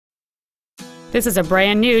This is a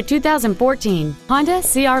brand new 2014 Honda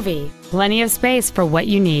CR-V. Plenty of space for what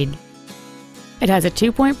you need. It has a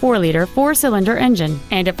 2.4-liter four-cylinder engine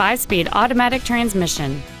and a 5-speed automatic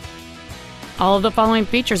transmission. All of the following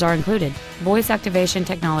features are included: voice activation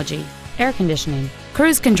technology, air conditioning,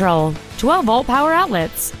 cruise control, 12-volt power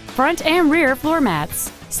outlets, front and rear floor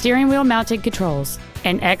mats, steering wheel mounted controls,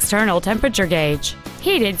 an external temperature gauge,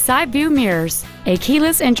 heated side view mirrors, a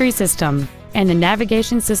keyless entry system, and the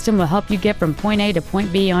navigation system will help you get from point A to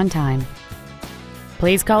point B on time.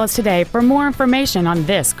 Please call us today for more information on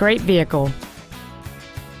this great vehicle.